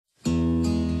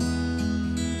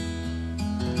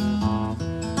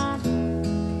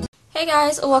Hey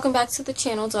guys, welcome back to the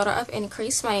channel, Daughter of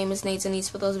Increase. My name is Nate Denise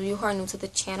for those of you who are new to the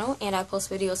channel, and I post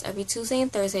videos every Tuesday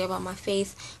and Thursday about my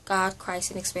faith, God,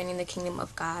 Christ, and expanding the kingdom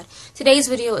of God. Today's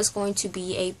video is going to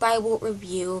be a Bible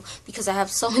review because I have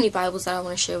so many Bibles that I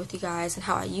want to share with you guys and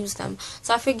how I use them.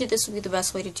 So I figured this would be the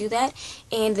best way to do that.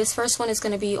 And this first one is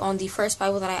going to be on the first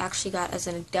Bible that I actually got as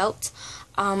an adult.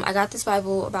 I got this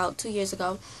Bible about 2 years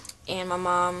ago, and my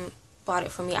mom bought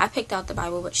it for me. I picked out the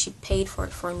Bible, but she paid for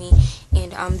it for me.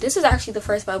 And this is actually the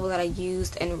first Bible that I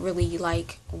used and really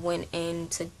went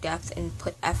into depth and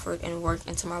put effort and work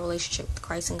into my relationship with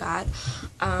Christ and God.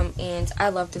 And I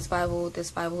love this Bible. This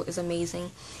Bible is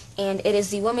amazing. And it is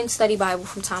the Women's Study Bible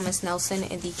from Thomas Nelson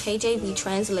in the KJV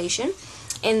translation.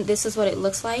 And this is what it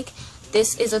looks like.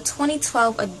 This is a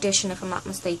 2012 edition, if I'm not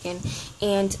mistaken,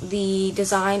 and the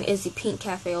design is the pink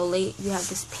cafe au lait. You have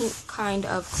this pink kind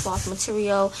of cloth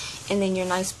material, and then your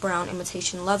nice brown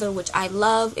imitation leather, which I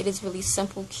love. It is really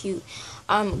simple, cute,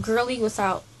 girly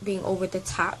without being over the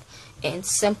top, and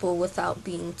simple without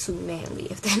being too manly,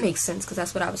 if that makes sense, because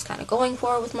that's what I was kind of going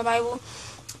for with my Bible.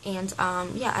 And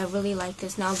yeah, I really like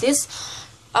this. Now this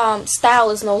style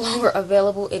is no longer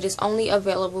available. It is only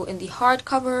available in the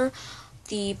hardcover,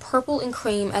 the purple and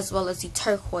cream, as well as the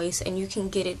turquoise, and you can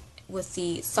get it with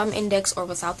the thumb index or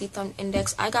without the thumb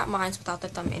index. I got mine without the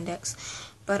thumb index,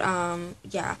 but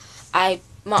yeah,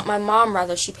 my mom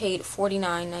rather, she paid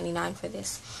 $49.99 for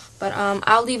this. But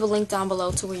I'll leave a link down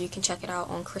below to where you can check it out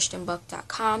on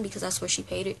christianbook.com, because that's where she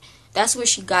paid it. That's where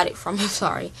she got it from. I'm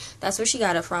sorry, that's where she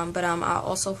got it from. But I'll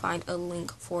also find a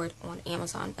link for it on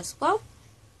Amazon as well.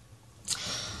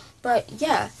 But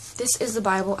yeah, this is the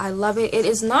Bible. I love it. It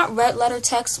is not red letter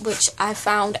text, which I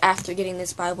found after getting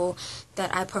this Bible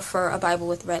that I prefer a Bible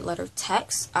with red letter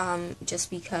text,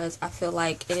 just because I feel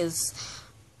like it is,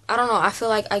 I don't know, I feel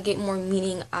like I get more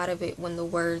meaning out of it when the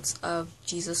words of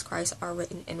Jesus Christ are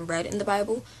written in red in the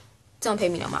Bible. Don't pay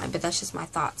me no mind, but that's just my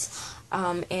thoughts.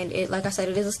 And it, like I said,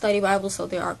 it is a study Bible, so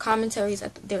there are commentaries.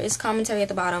 There is commentary at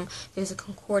the bottom. There's a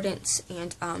concordance,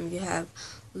 and you have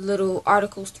little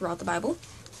articles throughout the Bible.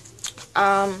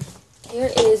 Here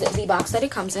is the box that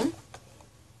it comes in.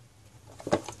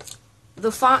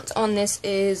 The font on this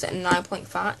is 9-point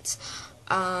font.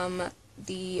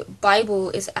 The Bible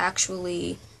is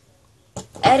actually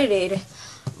edited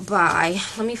by,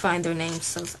 let me find their names.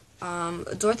 So,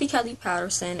 Dorothy Kelly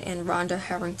Patterson and Rhonda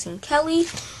Harrington Kelly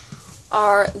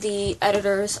are the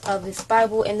editors of this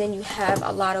Bible, and then you have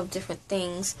a lot of different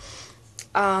things.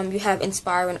 You have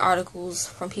inspiring articles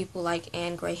from people like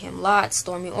Anne Graham Lotz,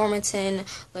 Stormy Ormington,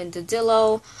 Linda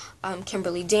Dillow,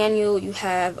 Kimberly Daniel. You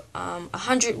have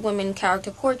 100 women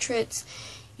character portraits.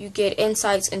 You get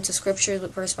insights into scriptures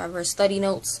with verse-by-verse study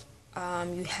notes.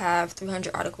 You have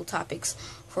 300 article topics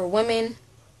for women.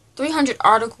 300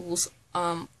 articles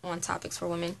on topics for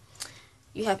women.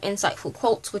 You have insightful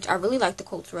quotes, which I really like the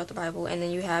quotes throughout the Bible, and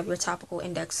then you have your topical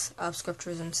index of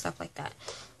scriptures and stuff like that.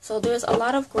 So there's a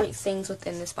lot of great things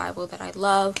within this Bible that I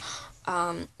love.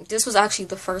 This was actually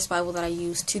the first Bible that I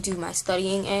used to do my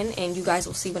studying in, and you guys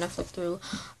will see when I flip through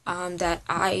that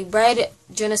I read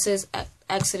Genesis,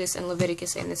 Exodus, and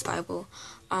Leviticus in this Bible.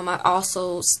 I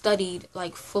also studied,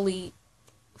 like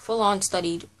full-on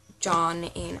studied John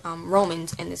and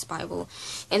Romans in this Bible.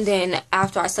 And then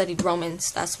after I studied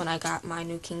Romans, that's when I got my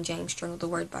New King James Journal of the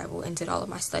Word Bible and did all of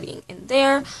my studying in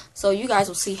there. So you guys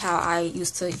will see how I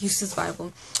used to use this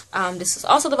Bible. This is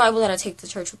also the Bible that I take to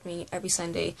church with me every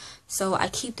Sunday. So I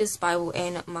keep this Bible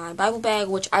in my Bible bag,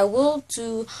 which I will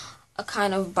do a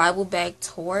kind of Bible bag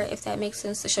tour, if that makes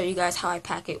sense, to show you guys how I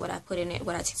pack it, what I put in it,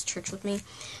 what I take to church with me.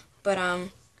 But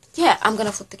yeah, I'm going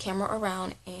to flip the camera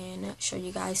around and show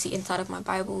you guys the inside of my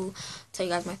Bible, tell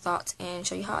you guys my thoughts, and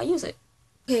show you how I use it.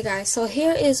 Okay guys, so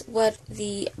here is what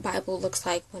the Bible looks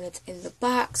like when it's in the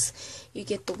box. You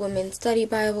get the Women's Study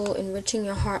Bible, enriching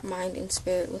your heart, mind, and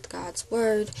spirit with God's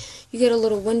Word. You get a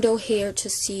little window here to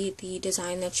see the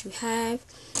design that you have.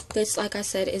 This, like I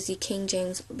said, is the King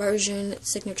James Version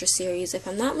Signature Series. If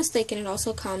I'm not mistaken, it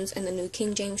also comes in the New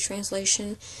King James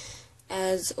translation,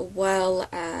 as well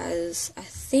as, I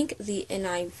think, the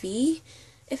NIV,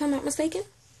 if I'm not mistaken.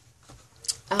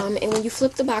 And when you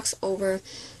flip the box over,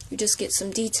 you just get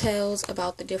some details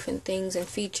about the different things and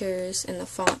features and the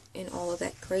font and all of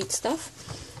that great stuff.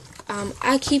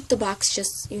 I keep the box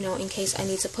just, in case I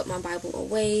need to put my Bible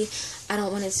away. I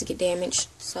don't want it to get damaged,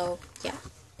 so yeah.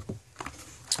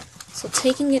 So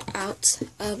taking it out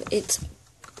of its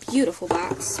beautiful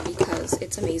box, because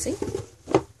it's amazing,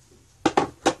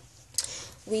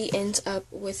 we end up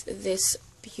with this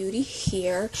beauty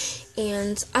here.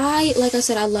 And like I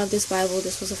said, I love this Bible.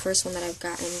 This was the first one that I've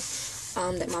gotten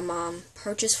that my mom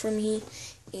purchased for me,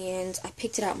 and I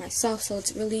picked it out myself, so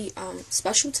it's really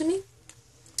special to me.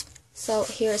 So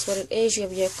here's what it is. You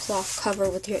have your cloth cover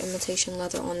with your imitation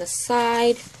leather on the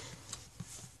side.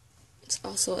 It's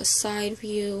also a side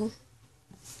view,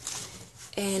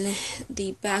 and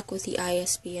the back with the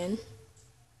ISBN.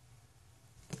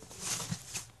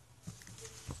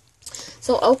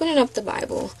 So opening up the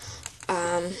Bible,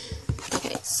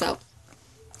 okay, so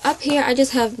up here I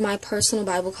just have my personal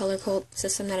Bible color code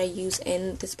system that I use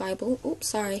in this Bible. Oops,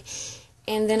 sorry.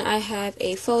 And then I have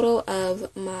a photo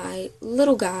of my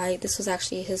little guy. This was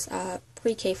actually his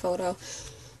pre-K photo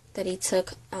that he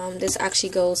took. This actually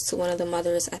goes to one of the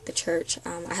mothers at the church.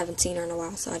 I haven't seen her in a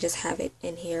while, so I just have it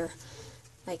in here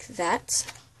like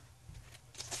that.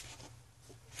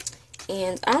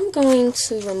 And I'm going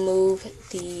to remove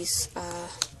these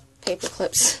paper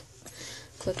clips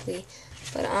quickly.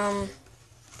 But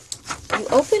you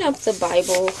open up the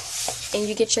Bible and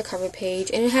you get your cover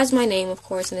page, and it has my name, of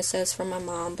course, and it says from my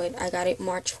mom, but I got it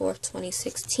March 4th,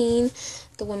 2016,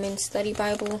 the Women's Study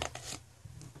Bible.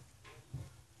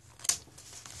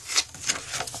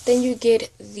 Then you get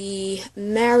the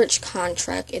marriage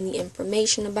contract and the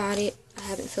information about it. I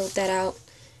haven't filled that out.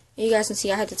 And you guys can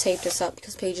see I had to tape this up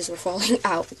because pages were falling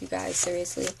out, you guys,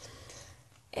 seriously.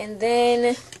 And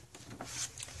then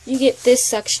you get this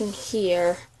section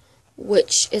here,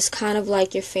 which is kind of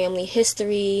like your family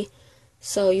history.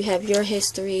 So you have your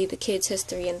history, the kids'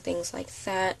 history, and things like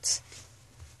that.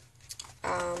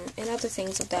 And other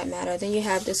things of that matter. Then you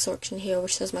have this section here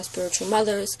which says my spiritual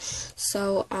mothers.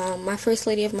 So my first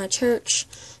lady of my church,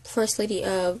 the first lady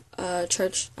of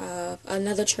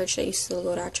another church that used to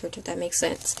go to our church, if that makes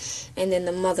sense, and then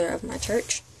the mother of my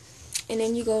church. And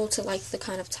then you go to like the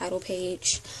kind of title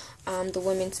page. The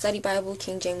Women's Study Bible,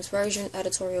 King James Version,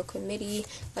 Editorial Committee.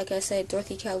 Like I said,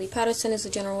 Dorothy Kelly Patterson is the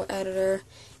general editor,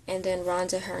 and then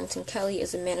Rhonda Harrington Kelly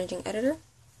is the managing editor.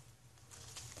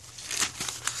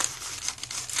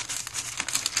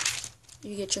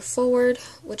 You get your foreword,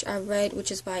 which I read, which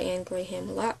is by Anne Graham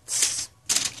Lotz.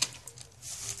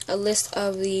 A list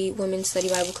of the Women's Study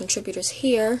Bible contributors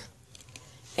here.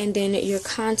 And then your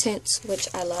contents, which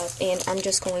I love. And I'm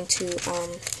just going to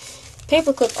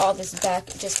paperclip all this back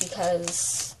just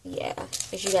because, yeah,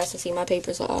 as you guys can see, my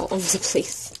papers are all over the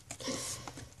place.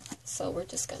 So we're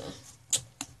just going to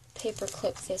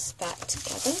paperclip this back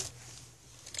together.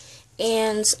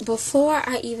 And before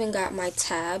I even got my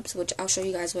tabs, which I'll show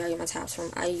you guys where I get my tabs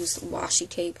from, I used washi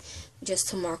tape just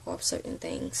to mark off certain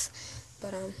things.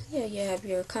 But yeah, you have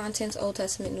your contents, Old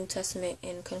Testament, New Testament,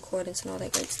 and concordance and all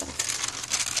that great stuff.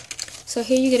 So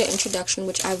here you get an introduction,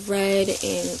 which I've read,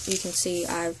 and you can see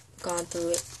I've gone through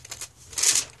it.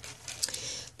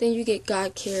 Then you get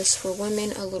God Cares for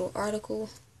Women, a little article,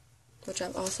 which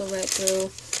I've also read through.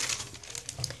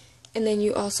 And then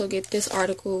you also get this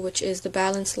article, which is The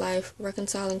Balanced Life,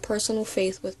 Reconciling Personal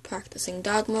Faith with Practicing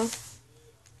Dogma.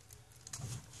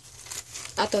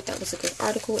 I thought that was a good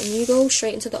article. And you go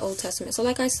straight into the Old Testament. So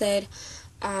like I said,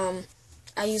 I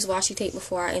used washi tape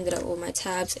before I ended up with my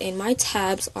tabs. And my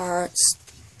tabs are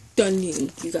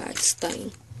stunning, you guys,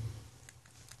 stunning.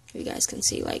 You guys can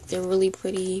see, like, they're really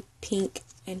pretty pink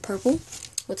and purple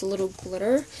with a little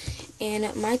glitter.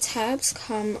 And my tabs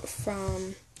come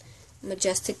from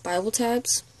Majestic Bible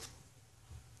Tabs.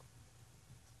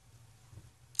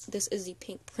 This is the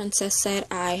Pink Princess set.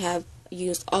 I have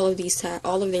used all of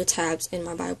their tabs in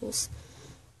my Bibles.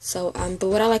 So, but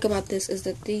what I like about this is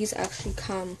that these actually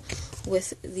come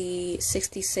with the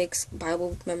 66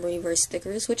 Bible memory verse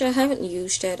stickers, which I haven't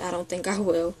used yet. I don't think I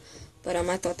will, but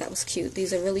I thought that was cute.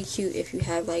 These are really cute if you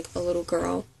have like a little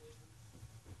girl,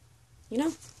 you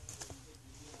know.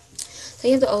 So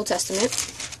you have the Old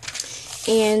Testament.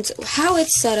 And how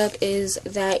it's set up is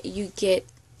that you get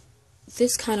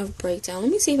this kind of breakdown.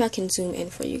 Let me see if I can zoom in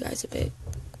for you guys a bit.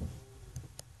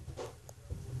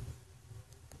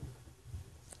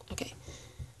 Okay.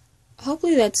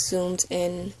 Hopefully that's zoomed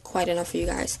in quite enough for you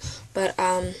guys. But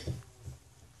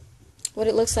what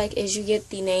it looks like is you get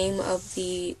the name of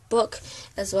the book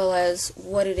as well as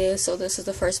what it is. So this is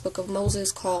the first book of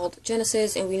Moses called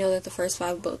Genesis, and we know that the first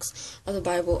 5 books of the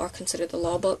Bible are considered the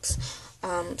law books.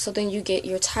 So then you get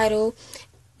your title,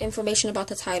 information about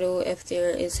the title, if there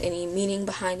is any meaning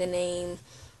behind the name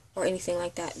or anything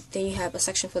like that. Then you have a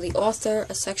section for the author,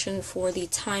 a section for the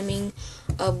timing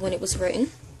of when it was written.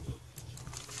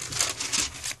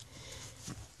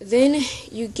 Then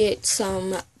you get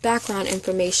some background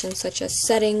information such as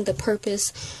setting, the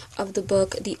purpose of the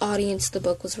book, the audience the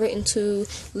book was written to,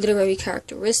 literary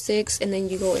characteristics, and then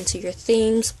you go into your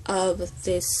themes of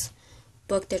this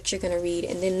book that you're going to read,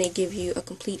 and then they give you a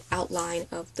complete outline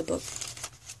of the book.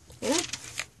 Yeah.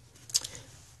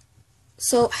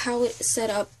 So how it's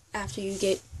set up after you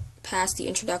get past the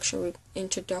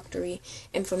introductory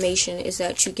information is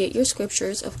that you get your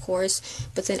scriptures, of course,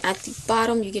 but then at the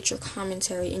bottom you get your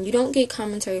commentary, and you don't get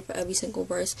commentary for every single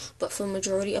verse, but for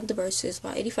majority of the verses,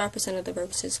 about 85% of the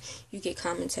verses, you get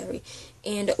commentary.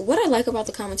 And what I like about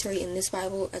the commentary in this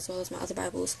Bible, as well as my other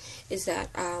Bibles, is that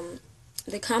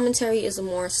the commentary is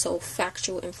more so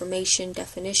factual information,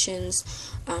 definitions,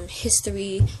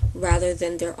 history, rather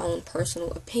than their own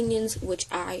personal opinions, which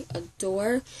I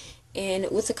adore. And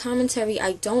with the commentary,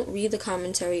 I don't read the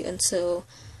commentary until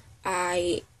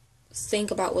I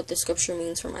think about what the scripture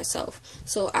means for myself.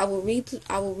 So I will read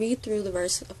through the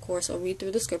verse, of course. I'll read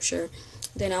through the scripture,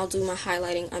 then I'll do my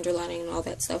highlighting, underlining, and all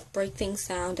that stuff, break things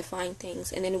down, define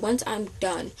things, and then once I'm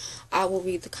done, I will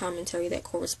read the commentary that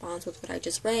corresponds with what I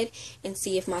just read and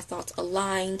see if my thoughts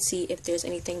align, see if there's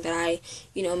anything that I,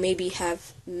 maybe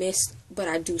have missed, but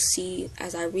I do see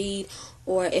as I read,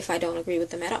 or if I don't agree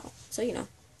with them at all. So,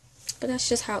 but that's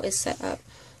just how it's set up.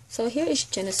 So here is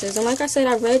Genesis, and like I said,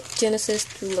 I read Genesis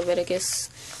through Leviticus.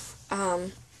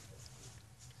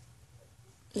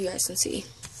 You guys can see.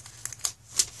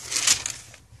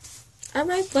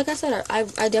 Like I said, I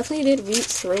definitely did read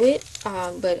through it,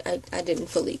 but I didn't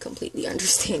fully, completely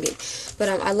understand it. But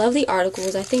I love the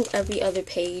articles. I think every other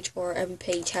page, or every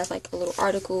page has like a little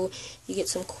article. You get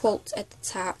some quotes at the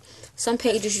top. Some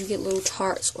pages you get little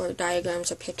charts or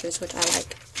diagrams or pictures, which I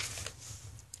like.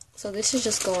 So this is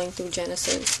just going through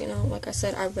Genesis, like I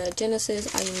said, I read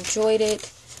Genesis, I enjoyed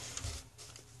it.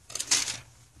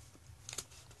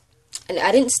 And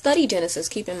I didn't study Genesis,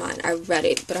 keep in mind, I read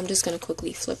it, but I'm just going to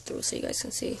quickly flip through so you guys can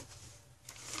see.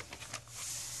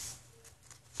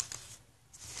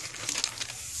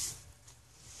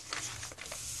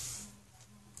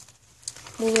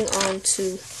 Moving on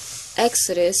to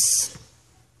Exodus.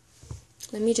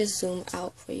 Let me just zoom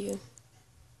out for you.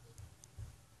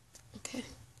 Okay.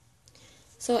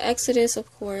 So Exodus,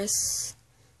 of course,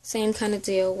 same kind of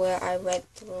deal where I read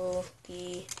through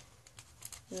the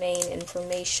main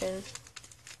information.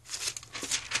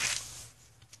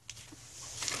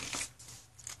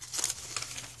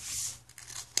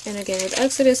 And again, with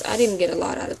Exodus, I didn't get a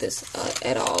lot out of this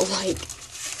at all.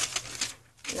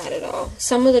 Not at all.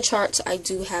 Some of the charts I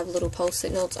do have little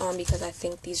post-it notes on because I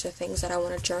think these are things that I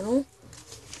want to journal.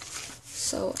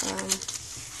 So,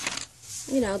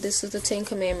 this is the 10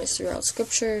 Commandments throughout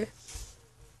Scripture.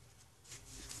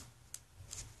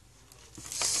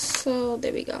 So,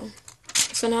 there we go.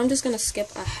 So now I'm just going to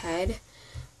skip ahead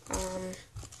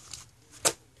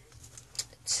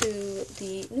to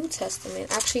the New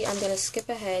Testament. Actually, I'm going to skip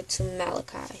ahead to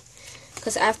Malachi.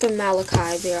 Because after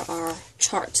Malachi, there are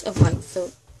charts of like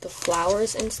the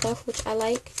flowers and stuff, which I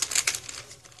like.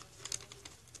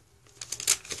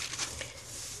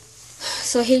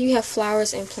 So here you have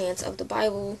flowers and plants of the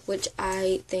Bible, which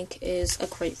I think is a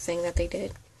great thing that they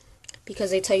did.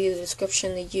 Because they tell you the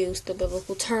description, they use the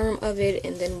biblical term of it,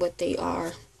 and then what they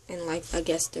are. And I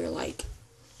guess they're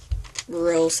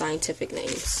real scientific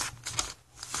names.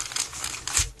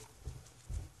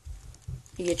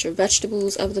 You get your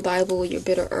vegetables of the Bible, your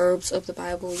bitter herbs of the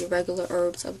Bible, your regular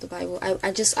herbs of the Bible.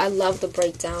 I love the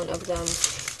breakdown of them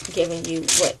giving you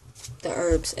what the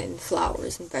herbs and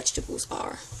flowers and vegetables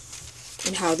are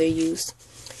and how they're used.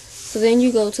 So then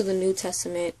you go to the New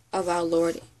Testament of our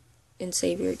Lord and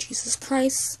Savior Jesus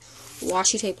Christ.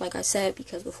 Washi tape, like I said,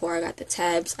 because before I got the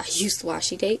tabs, I used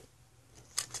washi tape.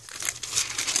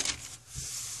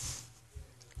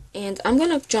 And I'm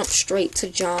going to jump straight to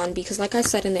John because, like I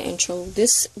said in the intro,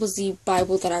 this was the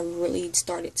Bible that I really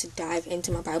started to dive into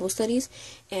my Bible studies.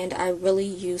 And I really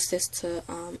used this to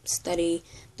study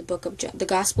the book of John, the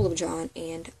Gospel of John,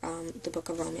 and the book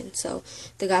of Romans. So,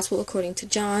 the Gospel according to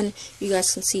John, you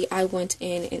guys can see I went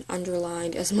in and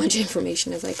underlined as much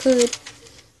information as I could.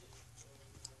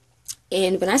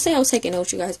 And when I say I was taking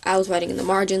notes, you guys, I was writing in the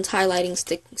margins, highlighting,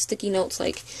 sticky notes.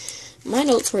 My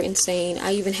notes were insane.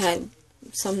 I even had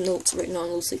some notes written on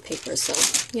loose leaf paper, so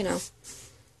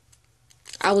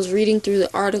I was reading through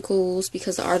the articles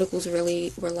because the articles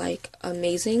really were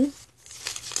amazing.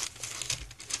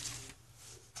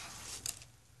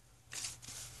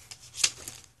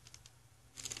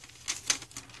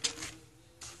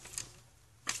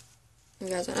 You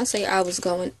guys, when I say I was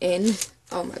going in,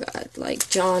 oh my god,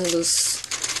 John was,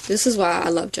 this is why I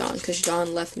love John, because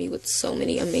John left me with so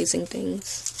many amazing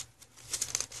things.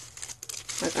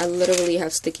 I literally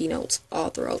have sticky notes all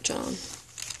throughout John.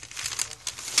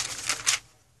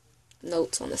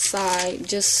 Notes on the side.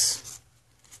 Just,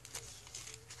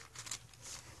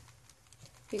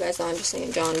 you guys know I'm just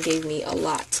saying John gave me a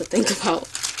lot to think about.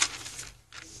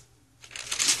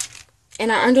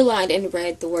 And I underlined in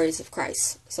red the words of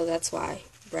Christ. So that's why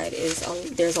red is,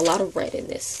 there's a lot of red in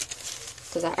this.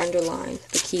 Because I underlined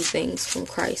the key things from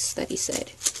Christ that he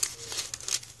said.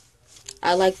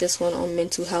 I like this one on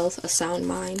mental health, a sound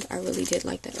mind. I really did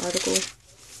like that article.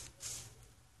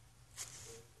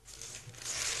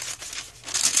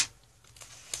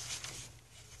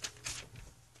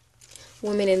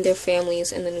 Women and their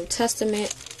families in the New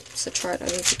Testament. It's a chart I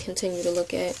need to continue to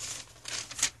look at.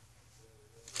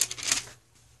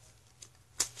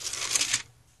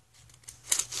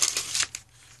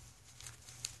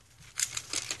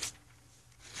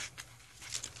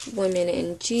 Women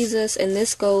in Jesus, and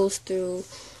this goes through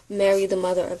Mary, the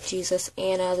mother of Jesus,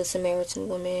 Anna, the Samaritan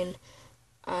woman,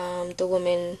 the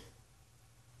woman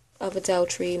of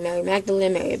adultery, Mary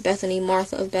Magdalene, Mary of Bethany,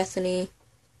 Martha of Bethany,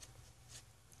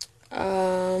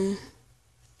 and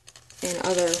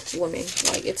other women.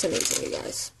 Like, it's amazing, you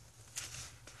guys.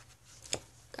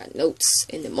 Got notes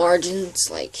in the margins,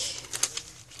 like,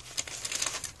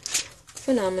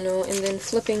 phenomenal. And then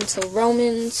flipping to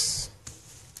Romans.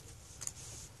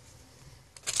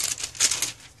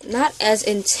 Not as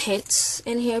intense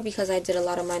in here because I did a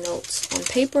lot of my notes on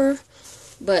paper,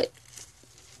 but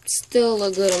still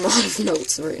a good amount of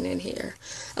notes written in here.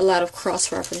 A lot of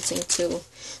cross-referencing too,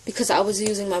 because I was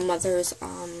using my mother's,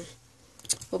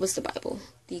 what was the Bible?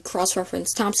 The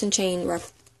cross-reference Thompson Chain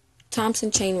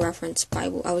Reference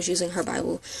Bible. I was using her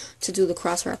Bible to do the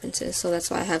cross-references, so that's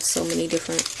why I have so many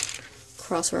different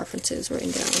cross-references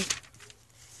written down.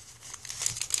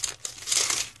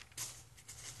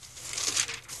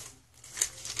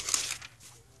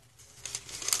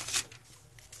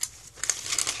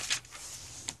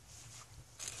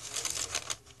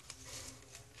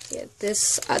 Yeah,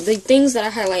 this, the things that I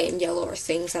highlight in yellow are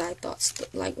things that I thought,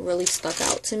 like, really stuck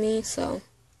out to me, so.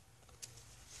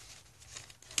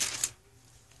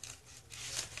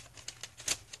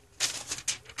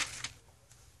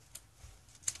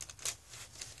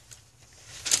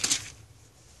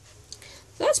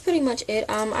 That's pretty much it.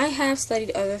 I have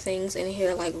studied other things in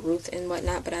here, like Ruth and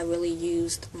whatnot, but I really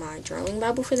used my journaling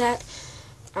Bible for that.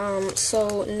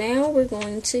 So now we're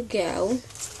going to go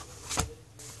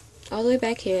all the way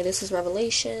back here. This is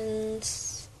Revelation,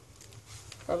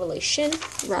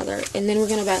 rather, and then we're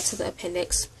going to back to the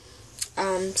appendix.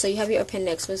 So you have your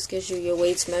appendix, which gives you your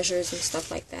weights, measures, and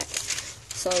stuff like that.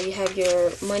 So you have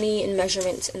your money and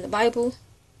measurements in the Bible.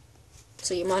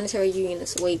 So your monetary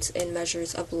units, weights, and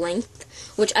measures of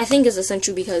length, which I think is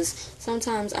essential because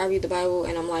sometimes I read the Bible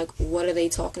and I'm like, what are they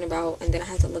talking about? And then I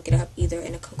have to look it up either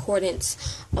in a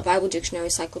concordance, a Bible dictionary,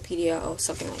 encyclopedia, or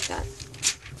something like that.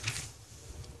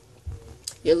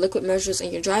 Your liquid measures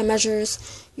and your dry measures.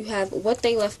 You have what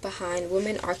they left behind,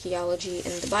 women, archaeology,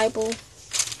 and the Bible.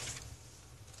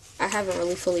 I haven't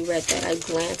really fully read that. I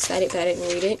glanced at it, but I didn't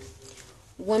read it.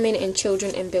 Women and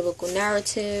Children in Biblical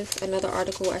Narrative, another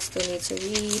article I still need to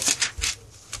read.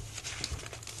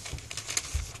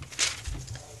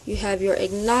 You have your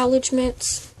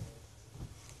acknowledgments.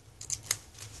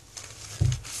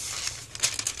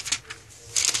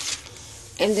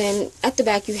 And then at the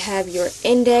back you have your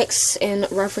index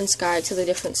and reference guide to the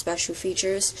different special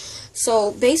features.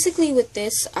 So basically with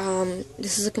this,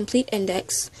 this is a complete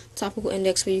index, topical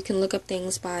index, where you can look up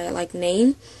things by like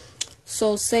name.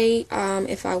 So say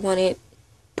if I wanted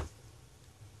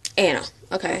Anna,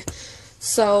 okay,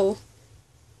 so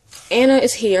Anna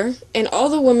is here, and all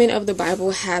the women of the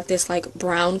Bible have this like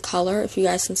brown color. If you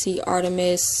guys can see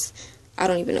Artemis, I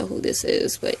don't even know who this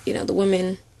is, but you know, the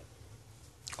women,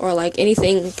 or like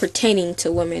anything pertaining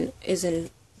to women, is in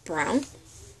brown.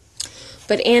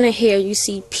 But Anna here, you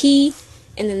see P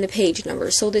and then the page number.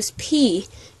 So this P,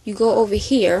 you go over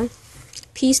here,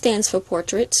 P stands for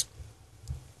portraits.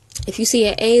 If you see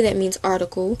an A, that means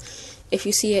article. If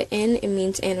you see an N, it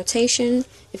means annotation.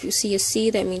 If you see a C,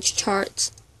 that means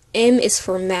charts. M is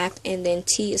for map, and then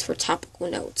T is for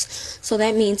topical notes. So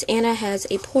that means Anna has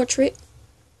a portrait.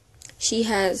 She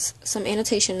has some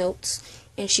annotation notes,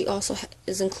 and she also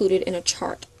is included in a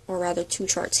chart, or rather 2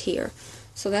 charts here.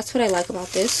 So that's what I like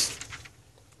about this.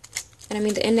 And I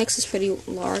mean, the index is pretty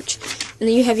large. And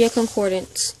then you have your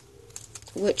concordance,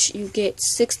 which you get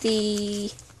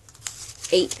 68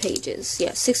 pages.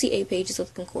 Yeah, 68 pages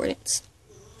of concordance.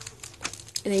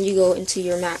 And then you go into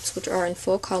your maps, which are in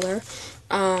full color,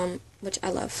 which I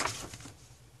love.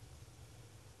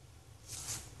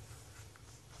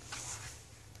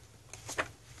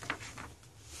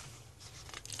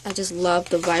 I just love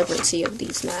the vibrancy of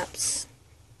these maps.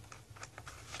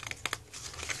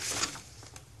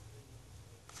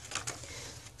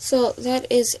 So that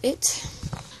is it.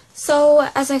 So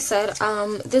as I said,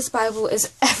 this Bible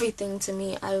is everything to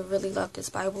me. I really love this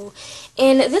Bible.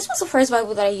 And this was the first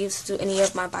Bible that I used to do any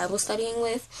of my Bible studying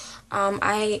with.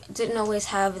 I didn't always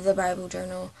have the Bible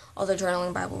journal, or the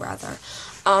journaling Bible rather.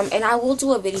 And I will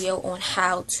do a video on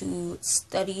how to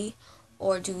study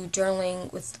or do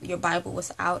journaling with your Bible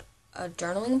without a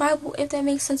journaling Bible, if that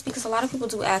makes sense, because a lot of people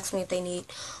do ask me if they need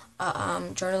a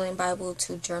journaling Bible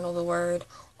to journal the word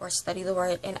or study the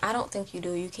word, and I don't think you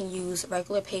do. You can use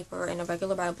regular paper and a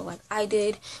regular Bible like I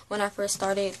did when I first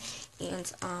started.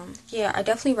 And yeah, I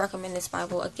definitely recommend this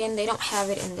Bible. Again, they don't have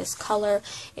it in this color.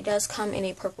 It does come in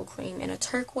a purple cream and a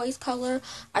turquoise color.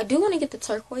 I do want to get the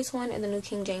turquoise one in the New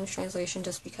King James translation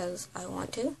just because I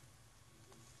want to.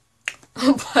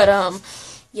 But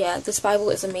yeah, this Bible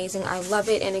is amazing. I love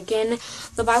it. And again,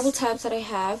 the Bible tabs that I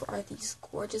have are these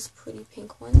gorgeous, pretty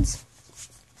pink ones.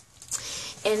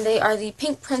 And they are the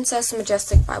Pink Princess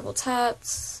Majestic Bible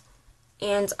tabs.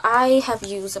 And I have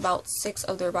used about 6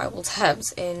 of their Bible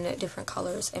tabs in different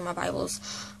colors in my Bibles.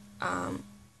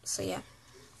 So yeah.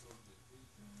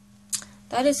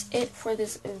 That is it for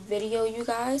this video, you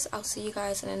guys. I'll see you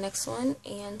guys in the next one.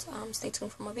 And stay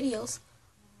tuned for more videos.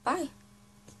 Bye.